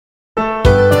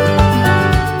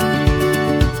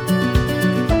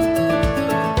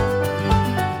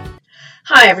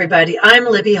Hi, everybody. I'm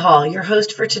Libby Hall, your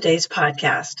host for today's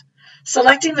podcast.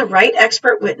 Selecting the right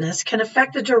expert witness can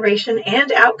affect the duration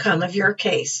and outcome of your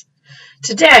case.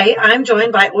 Today, I'm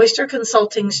joined by Oyster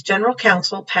Consulting's General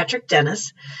Counsel, Patrick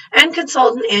Dennis, and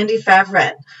consultant Andy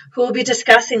Favret, who will be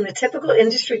discussing the typical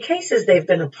industry cases they've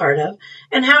been a part of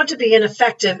and how to be an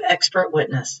effective expert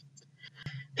witness.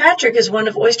 Patrick is one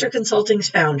of Oyster Consulting's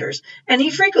founders, and he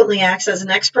frequently acts as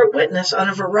an expert witness on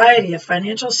a variety of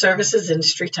financial services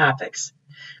industry topics.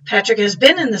 Patrick has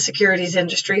been in the securities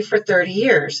industry for 30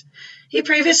 years. He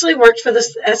previously worked for the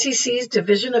SEC's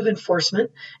Division of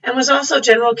Enforcement and was also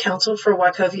general counsel for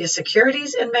Wachovia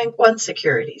Securities and Bank One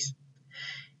Securities.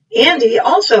 Andy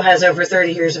also has over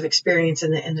 30 years of experience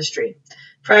in the industry.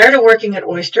 Prior to working at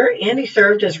Oyster, Andy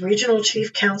served as regional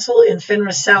chief counsel in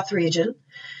FINRA's South region,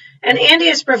 and Andy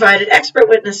has provided expert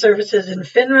witness services in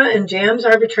FINRA and JAMS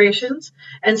arbitrations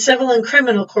and civil and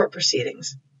criminal court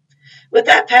proceedings. With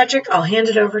that, Patrick, I'll hand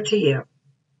it over to you.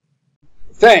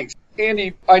 Thanks.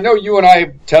 Andy, I know you and I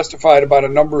have testified about a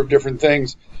number of different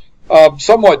things,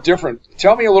 somewhat different.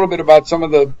 Tell me a little bit about some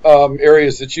of the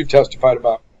areas that you've testified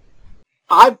about.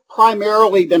 I've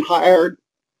primarily been hired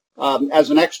as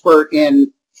an expert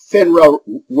in FINRA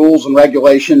rules and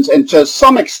regulations, and to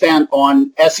some extent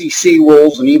on SEC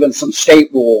rules and even some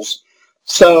state rules.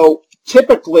 So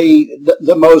typically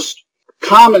the most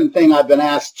common thing I've been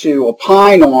asked to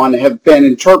opine on have been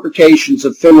interpretations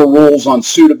of FINRA rules on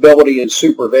suitability and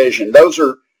supervision. Those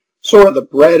are sort of the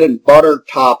bread and butter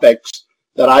topics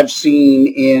that I've seen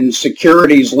in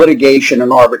securities litigation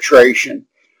and arbitration.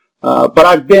 But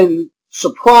I've been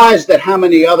surprised at how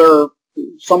many other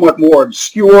somewhat more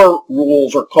obscure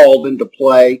rules are called into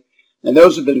play, and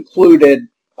those have included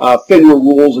FINRA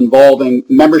rules involving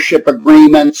membership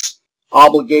agreements,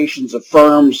 obligations of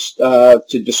firms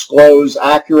to disclose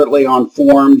accurately on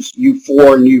forms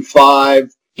U4 and U5,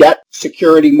 debt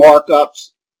security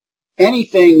markups,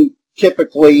 anything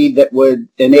typically that would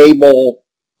enable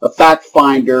a fact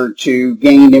finder to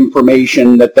gain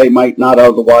information that they might not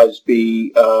otherwise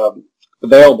be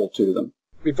available to them.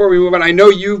 Before we move on, I know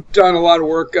you've done a lot of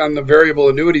work on the variable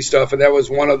annuity stuff, and that was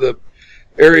one of the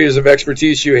areas of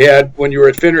expertise you had when you were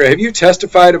at FINRA. Have you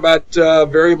testified about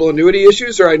variable annuity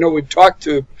issues? Or I know we've talked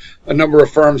to a number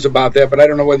of firms about that, but I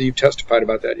don't know whether you've testified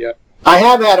about that yet. I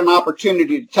have had an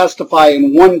opportunity to testify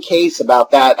in one case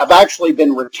about that. I've actually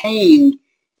been retained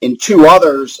in two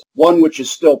others, one which is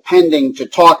still pending, to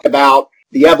talk about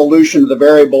the evolution of the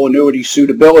variable annuity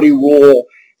suitability rule.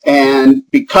 And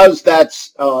because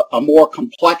that's a more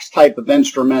complex type of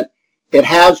instrument, it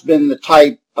has been the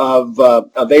type of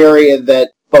area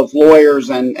that both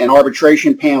lawyers and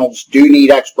arbitration panels do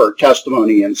need expert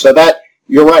testimony in. So that,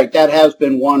 you're right, that has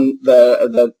been one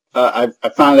that I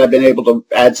found I've been able to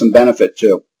add some benefit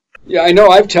to. Yeah, I know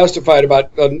I've testified about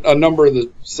a number of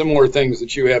the similar things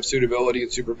that you have, suitability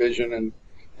and supervision and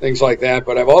things like that,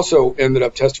 but I've also ended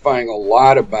up testifying a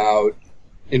lot about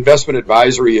investment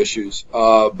advisory issues,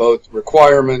 both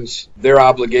requirements, their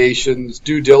obligations,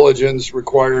 due diligence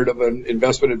required of an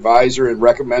investment advisor in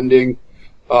recommending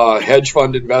hedge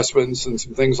fund investments and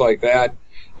some things like that.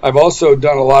 I've also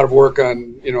done a lot of work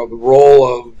on, the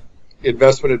role of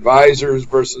investment advisors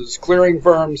versus clearing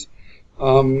firms,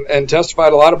 and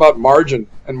testified a lot about margin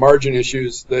and margin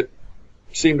issues that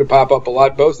seem to pop up a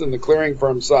lot, both in the clearing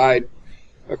firm side,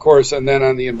 of course, and then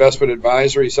on the investment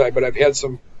advisory side. But I've had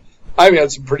some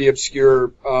pretty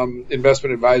obscure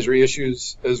investment advisory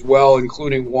issues as well,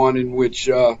 including one in which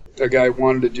a guy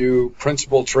wanted to do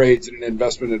principal trades in an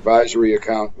investment advisory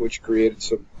account, which created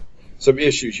some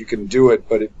issues. You can do it,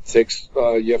 but it takes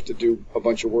you have to do a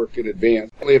bunch of work in advance.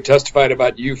 I have testified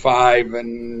about U5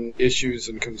 and issues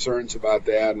and concerns about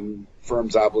that and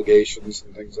firms' obligations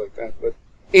and things like that. But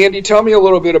Andy, tell me a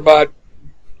little bit about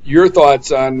your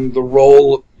thoughts on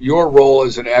your role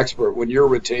as an expert when you're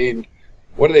retained.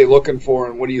 What are they looking for,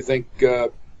 and what do you think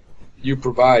you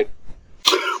provide?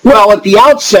 Well, at the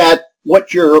outset,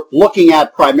 what you're looking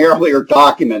at primarily are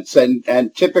documents,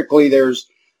 and typically there's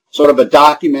sort of a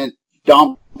document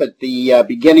dump at the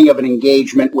beginning of an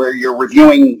engagement where you're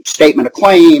reviewing statement of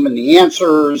claim and the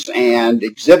answers and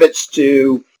exhibits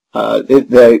to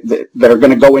that are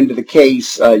going to go into the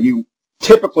case. You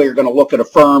typically are going to look at a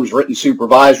firm's written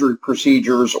supervisory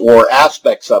procedures or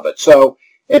aspects of it. So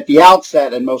at the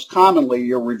outset, and most commonly,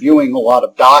 you're reviewing a lot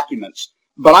of documents.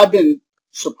 But I've been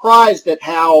surprised at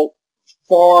how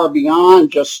far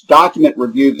beyond just document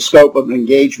review the scope of an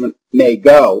engagement may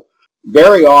go.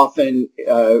 Very often,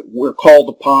 we're called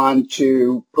upon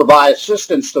to provide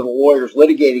assistance to the lawyers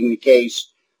litigating the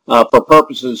case for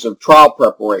purposes of trial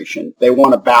preparation. They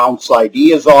want to bounce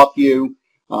ideas off you.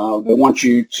 They want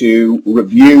you to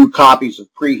review copies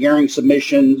of pre-hearing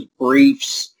submissions,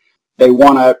 briefs. They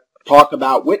want to talk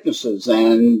about witnesses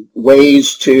and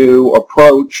ways to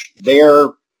approach their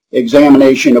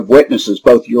examination of witnesses,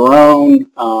 both your own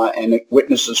and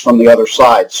witnesses from the other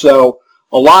side. So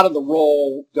a lot of the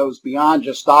role goes beyond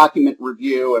just document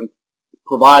review and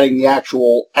providing the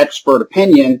actual expert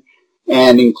opinion,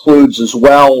 and includes as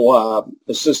well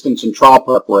assistance in trial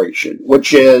preparation,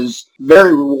 which is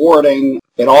very rewarding.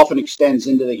 It often extends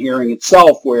into the hearing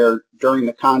itself, where during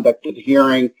the conduct of the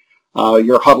hearing,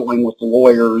 you're huddling with the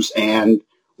lawyers and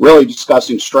really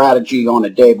discussing strategy on a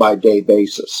day-by-day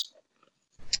basis.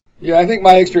 Yeah, I think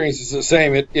my experience is the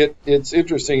same. It's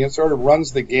interesting. It sort of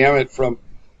runs the gamut from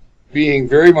being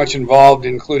very much involved,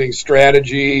 including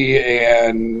strategy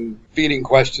and feeding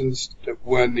questions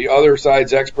when the other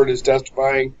side's expert is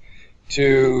testifying,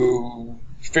 to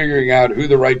figuring out who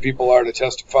the right people are to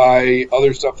testify,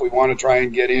 other stuff we want to try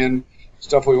and get in,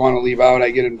 stuff we want to leave out.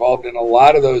 I get involved in a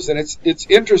lot of those. And it's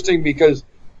interesting because,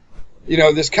 you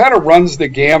know, this kind of runs the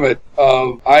gamut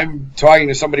of, I'm talking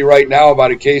to somebody right now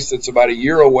about a case that's about a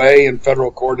year away in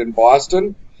federal court in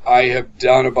Boston. I have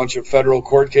done a bunch of federal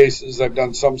court cases. I've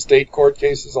done some state court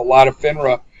cases, a lot of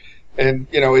FINRA. And,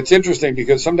 you know, it's interesting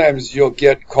because sometimes you'll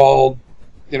get called,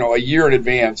 you know, a year in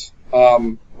advance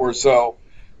or so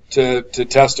to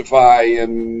testify,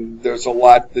 and there's a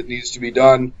lot that needs to be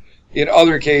done. In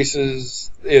other cases,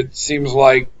 it seems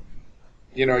like,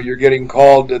 you know, you're getting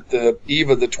called at the eve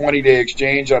of the 20-day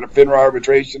exchange on a FINRA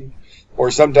arbitration,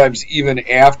 or sometimes even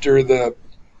after the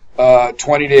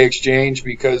 20-day exchange,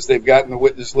 because they've gotten the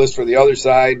witness list for the other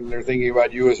side and they're thinking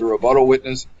about you as a rebuttal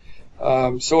witness.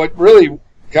 So it really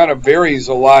kind of varies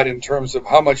a lot in terms of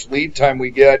how much lead time we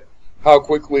get, how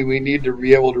quickly we need to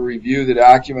be able to review the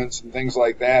documents and things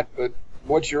like that. But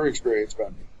what's your experience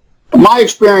been? My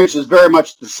experience is very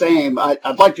much the same.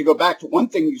 I'd like to go back to one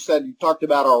thing you said. You talked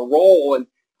about our role, and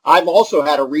I've also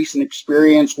had a recent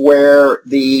experience where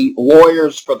the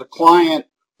lawyers for the client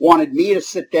wanted me to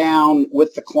sit down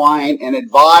with the client and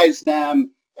advise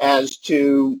them as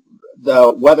to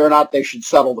whether or not they should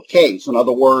settle the case. In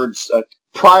other words,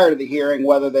 prior to the hearing,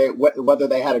 whether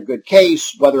they had a good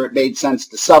case, whether it made sense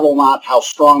to settle or not, how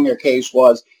strong their case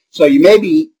was. So you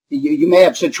may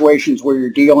have situations where you're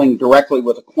dealing directly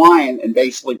with a client and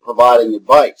basically providing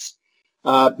advice.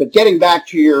 But getting back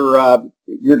to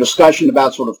your discussion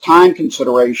about sort of time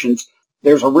considerations,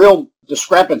 there's a real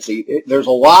discrepancy. There's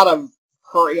a lot of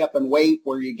hurry up and wait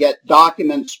where you get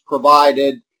documents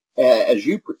provided, as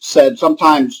you said,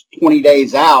 sometimes 20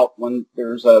 days out when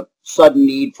there's a sudden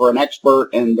need for an expert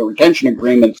and the retention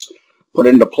agreements put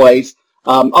into place.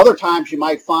 Other times you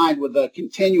might find with a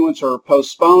continuance or a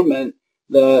postponement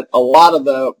that a lot of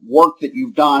the work that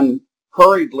you've done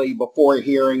hurriedly before a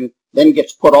hearing then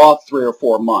gets put off 3 or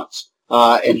 4 months.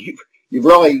 And you've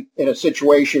really in a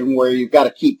situation where you've got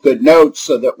to keep good notes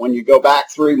so that when you go back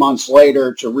 3 months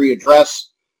later to readdress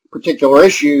particular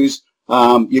issues,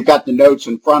 you've got the notes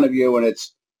in front of you and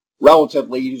it's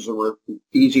relatively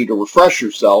easy to refresh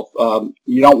yourself.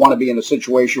 You don't want to be in a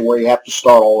situation where you have to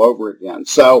start all over again.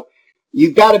 So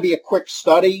you've got to be a quick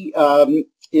study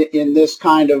in this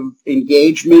kind of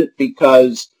engagement,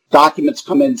 because documents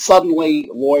come in suddenly.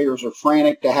 Lawyers are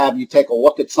frantic to have you take a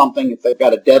look at something if they've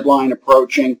got a deadline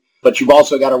approaching. But you've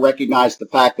also got to recognize the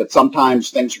fact that sometimes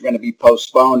things are going to be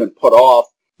postponed and put off.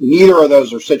 Neither of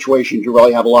those are situations you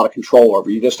really have a lot of control over.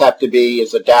 You just have to be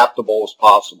as adaptable as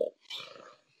possible.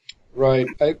 Right.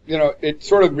 It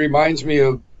sort of reminds me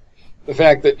of the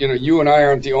fact that, you and I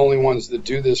aren't the only ones that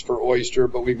do this for Oyster,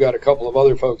 but we've got a couple of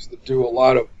other folks that do a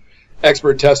lot of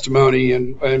expert testimony,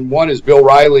 and one is Bill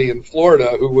Riley in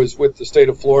Florida, who was with the state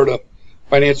of Florida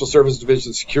Financial Services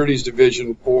Division, Securities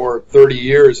Division for 30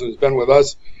 years and has been with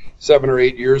us 7 or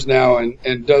 8 years now,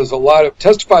 and does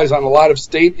testifies on a lot of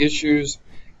state issues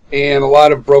and a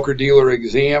lot of broker-dealer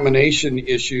examination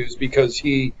issues, because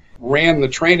he ran the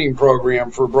training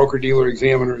program for broker-dealer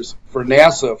examiners for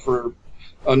NASA for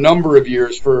a number of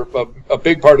years, for a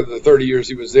big part of the 30 years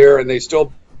he was there, and they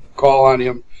still call on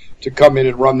him to come in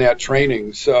and run that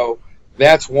training. So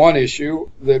that's one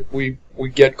issue that we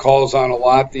get calls on a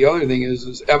lot. The other thing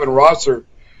is Evan Rosser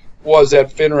was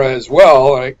at FINRA as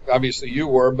well. Obviously you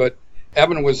were, but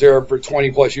Evan was there for 20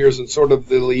 plus years and sort of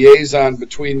the liaison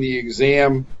between the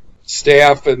exam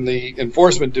staff and the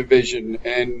enforcement division,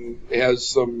 and has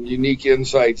some unique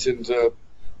insights into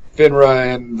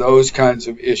FINRA and those kinds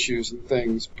of issues and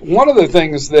things. One of the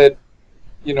things that,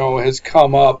 has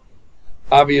come up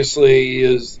obviously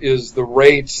is the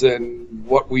rates and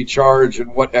what we charge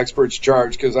and what experts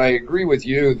charge, because I agree with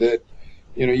you that,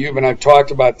 you and I've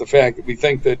talked about the fact that we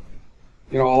think that,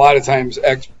 a lot of times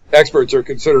experts are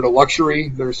considered a luxury.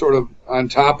 They're sort of on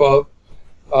top of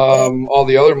all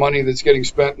the other money that's getting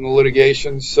spent in the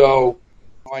litigation. So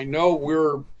I know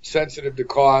we're sensitive to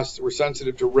costs. We're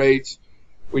sensitive to rates.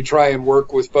 We try and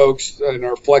work with folks and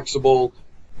are flexible.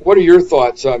 What are your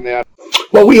thoughts on that?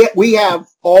 Well, we have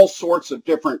all sorts of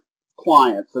different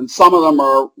clients, and some of them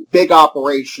are big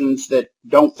operations that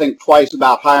don't think twice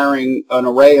about hiring an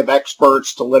array of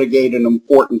experts to litigate an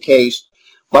important case.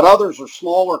 But others are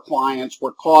smaller clients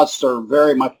where costs are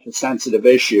very much a sensitive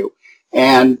issue.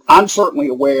 And I'm certainly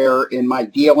aware in my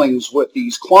dealings with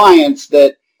these clients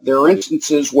that there are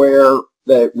instances where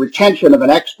the retention of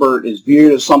an expert is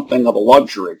viewed as something of a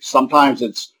luxury. Sometimes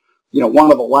it's,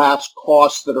 one of the last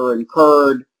costs that are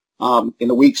incurred in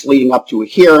the weeks leading up to a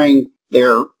hearing.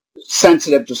 They're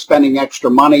sensitive to spending extra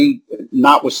money,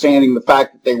 notwithstanding the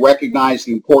fact that they recognize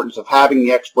the importance of having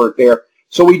the expert there.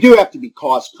 So we do have to be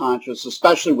cost conscious,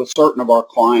 especially with certain of our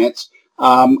clients.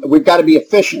 We've got to be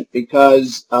efficient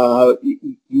because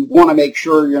you want to make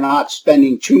sure you're not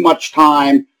spending too much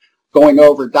time going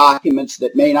over documents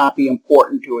that may not be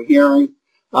important to a hearing.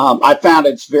 I found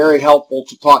it's very helpful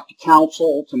to talk to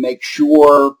counsel to make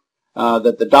sure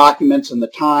that the documents and the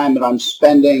time that I'm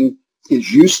spending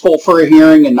is useful for a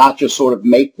hearing and not just sort of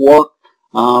make work,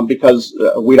 because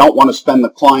we don't want to spend the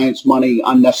client's money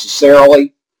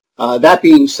unnecessarily. That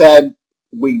being said,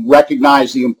 we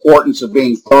recognize the importance of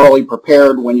being thoroughly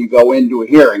prepared when you go into a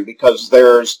hearing, because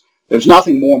there's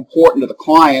nothing more important to the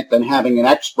client than having an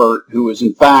expert who is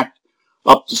in fact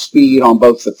up to speed on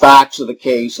both the facts of the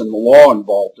case and the law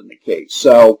involved in the case.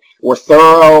 So we're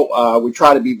thorough. We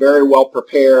try to be very well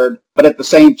prepared, but at the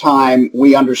same time,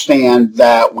 we understand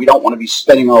that we don't want to be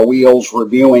spinning our wheels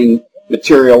reviewing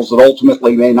materials that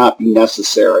ultimately may not be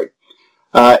necessary.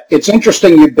 It's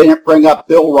interesting you bring up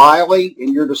Bill Riley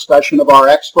in your discussion of our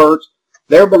experts.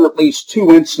 There have been at least two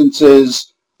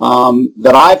instances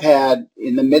that I've had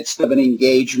in the midst of an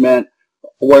engagement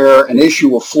where an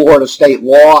issue of Florida state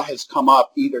law has come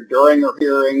up either during a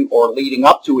hearing or leading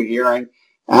up to a hearing,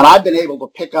 and I've been able to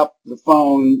pick up the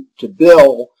phone to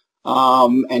Bill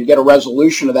and get a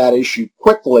resolution of that issue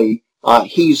quickly.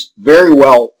 He's very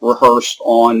well rehearsed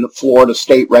on Florida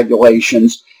state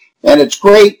regulations. And it's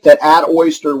great that at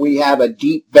Oyster we have a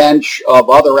deep bench of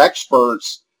other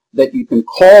experts that you can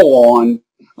call on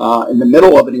in the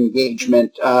middle of an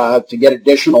engagement to get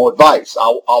additional advice.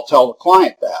 I'll tell the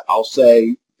client that. I'll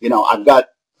say, I've got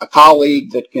a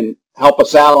colleague that can help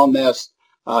us out on this.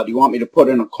 Do you want me to put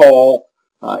in a call?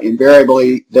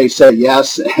 Invariably, they say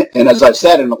yes. And as I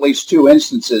said, in at least two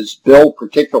instances, Bill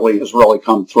particularly has really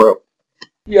come through.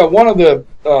 Yeah, one of the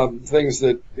things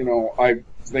that, I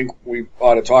think we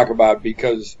ought to talk about,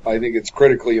 because I think it's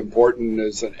critically important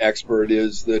as an expert,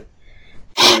 is that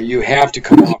you have to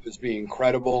come off as being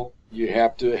credible. You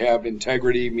have to have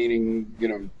integrity, meaning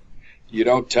you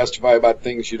don't testify about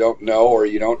things you don't know, or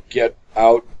you don't get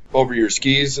out over your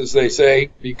skis, as they say,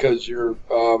 because you're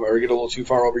or get a little too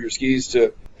far over your skis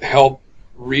to help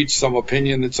reach some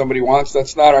opinion that somebody wants.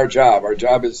 That's not our job. Our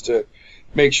job is to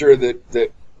make sure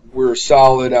that we're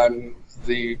solid on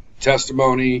the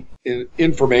testimony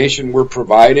information we're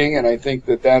providing, and I think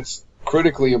that that's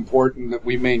critically important, that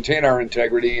we maintain our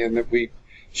integrity and that we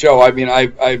show. I mean,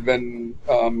 I've been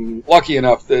lucky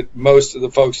enough that most of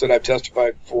the folks that I've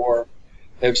testified for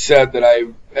have said that I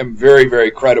am very,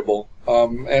 very credible,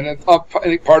 and I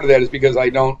think part of that is because I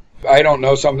don't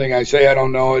know something. I say I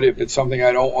don't know it. If it's something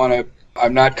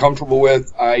I'm not comfortable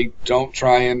with, I don't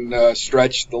try and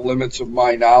stretch the limits of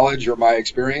my knowledge or my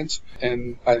experience,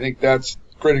 and I think that's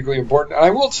critically important. And I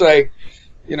will say,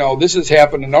 this has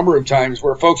happened a number of times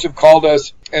where folks have called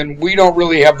us and we don't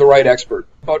really have the right expert,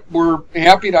 but we're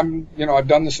happy to, I've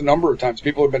done this a number of times.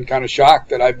 People have been kind of shocked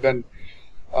that I've been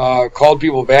called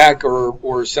people back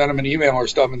or sent them an email or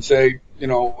stuff and say,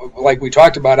 like we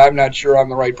talked about, I'm not sure I'm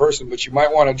the right person, but you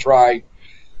might want to try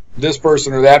this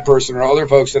person or that person or other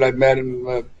folks that I've met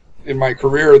in my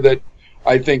career that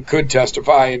I think could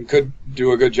testify and could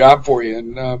do a good job for you.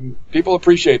 And people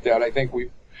appreciate that. I think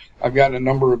I've gotten a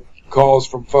number of calls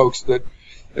from folks that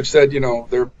have said,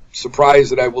 they're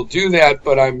surprised that I will do that,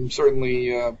 but I'm certainly,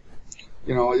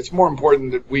 it's more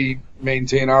important that we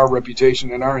maintain our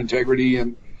reputation and our integrity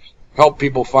and help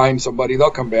people find somebody.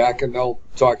 They'll come back and they'll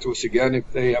talk to us again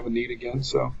if they have a need again.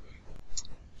 So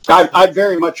I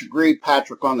very much agree,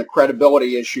 Patrick, on the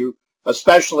credibility issue,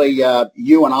 especially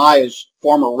you and I as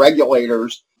former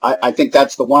regulators. I think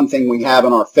that's the one thing we have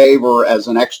in our favor as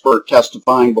an expert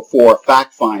testifying before a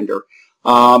fact finder.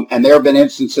 And there have been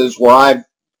instances where I've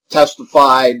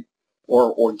testified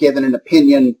or given an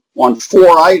opinion on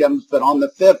 4 items, but on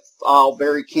the 5th, I'll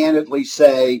very candidly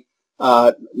say,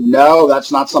 no,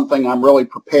 that's not something I'm really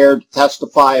prepared to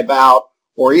testify about,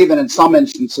 or even in some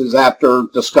instances after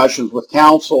discussions with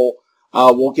counsel,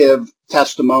 we'll give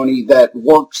testimony that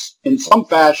works in some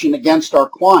fashion against our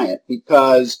client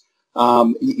because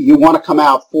you want to come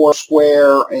out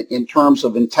foursquare in terms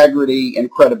of integrity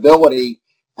and credibility.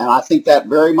 And I think that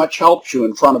very much helps you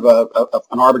in front of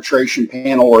an arbitration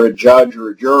panel or a judge or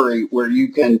a jury where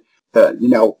you can,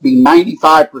 be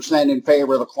 95% in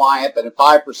favor of the client, but at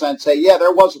 5% say, yeah,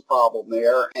 there was a problem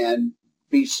there, and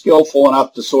be skillful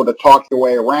enough to sort of talk your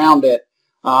way around it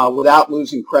without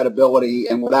losing credibility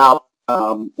and without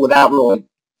really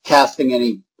casting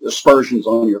any aspersions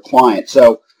on your client.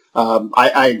 So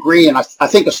I agree, and I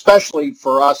think especially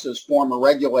for us as former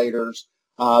regulators,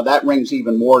 that rings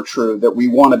even more true, that we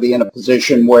want to be in a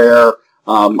position where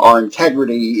our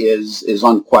integrity is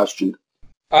unquestioned.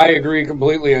 I agree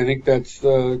completely. I think that's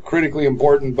critically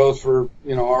important, both for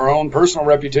our own personal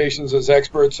reputations as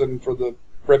experts and for the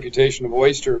reputation of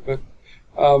Oyster. But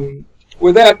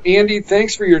with that, Andy,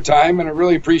 thanks for your time, and I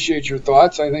really appreciate your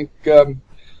thoughts. I think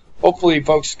hopefully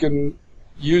folks can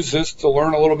use this to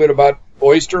learn a little bit about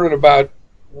Oyster and about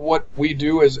what we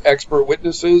do as expert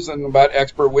witnesses and about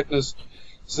expert witnesses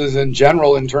in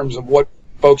general in terms of what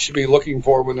folks should be looking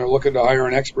for when they're looking to hire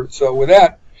an expert. So with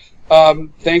that,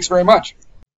 thanks very much.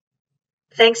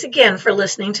 Thanks again for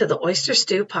listening to the Oyster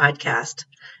Stew podcast.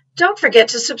 Don't forget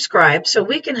to subscribe so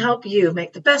we can help you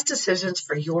make the best decisions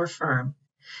for your firm.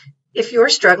 If you're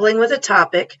struggling with a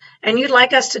topic and you'd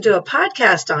like us to do a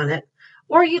podcast on it,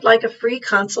 or you'd like a free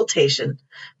consultation,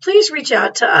 please reach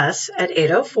out to us at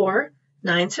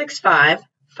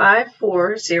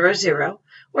 804-965-5400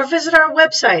 or visit our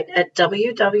website at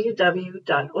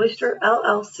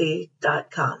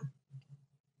www.oysterllc.com.